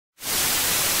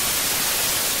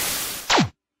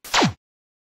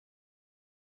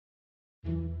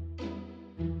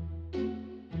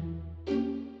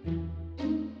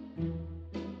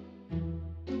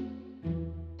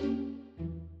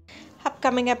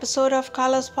Upcoming episode of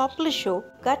Kala's popular show,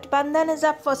 Gathbandhan is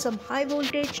up for some high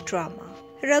voltage drama.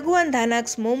 Raghu and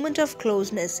Dhanak's moment of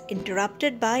closeness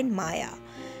interrupted by Maya.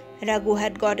 Raghu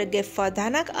had got a gift for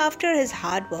Dhanak after his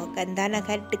hard work and Dhanak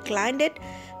had declined it,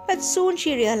 but soon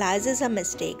she realizes her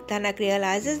mistake. Dhanak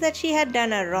realizes that she had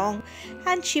done a wrong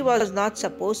and she was not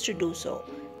supposed to do so.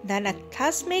 Dhanak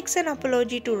thus makes an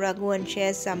apology to Raghu and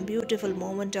shares some beautiful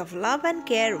moment of love and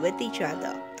care with each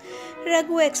other.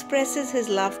 Raghu expresses his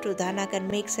love to Dhanak and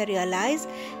makes her realize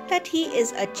that he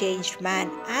is a changed man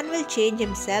and will change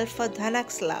himself for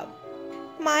Dhanak's love.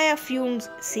 Maya fumes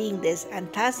seeing this and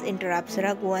thus interrupts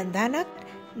Raghu and Dhanak.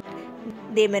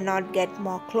 They may not get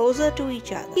more closer to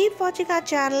each other. Keep watching our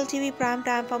channel TV Prime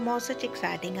Time for more such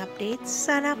exciting updates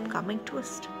and upcoming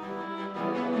twists.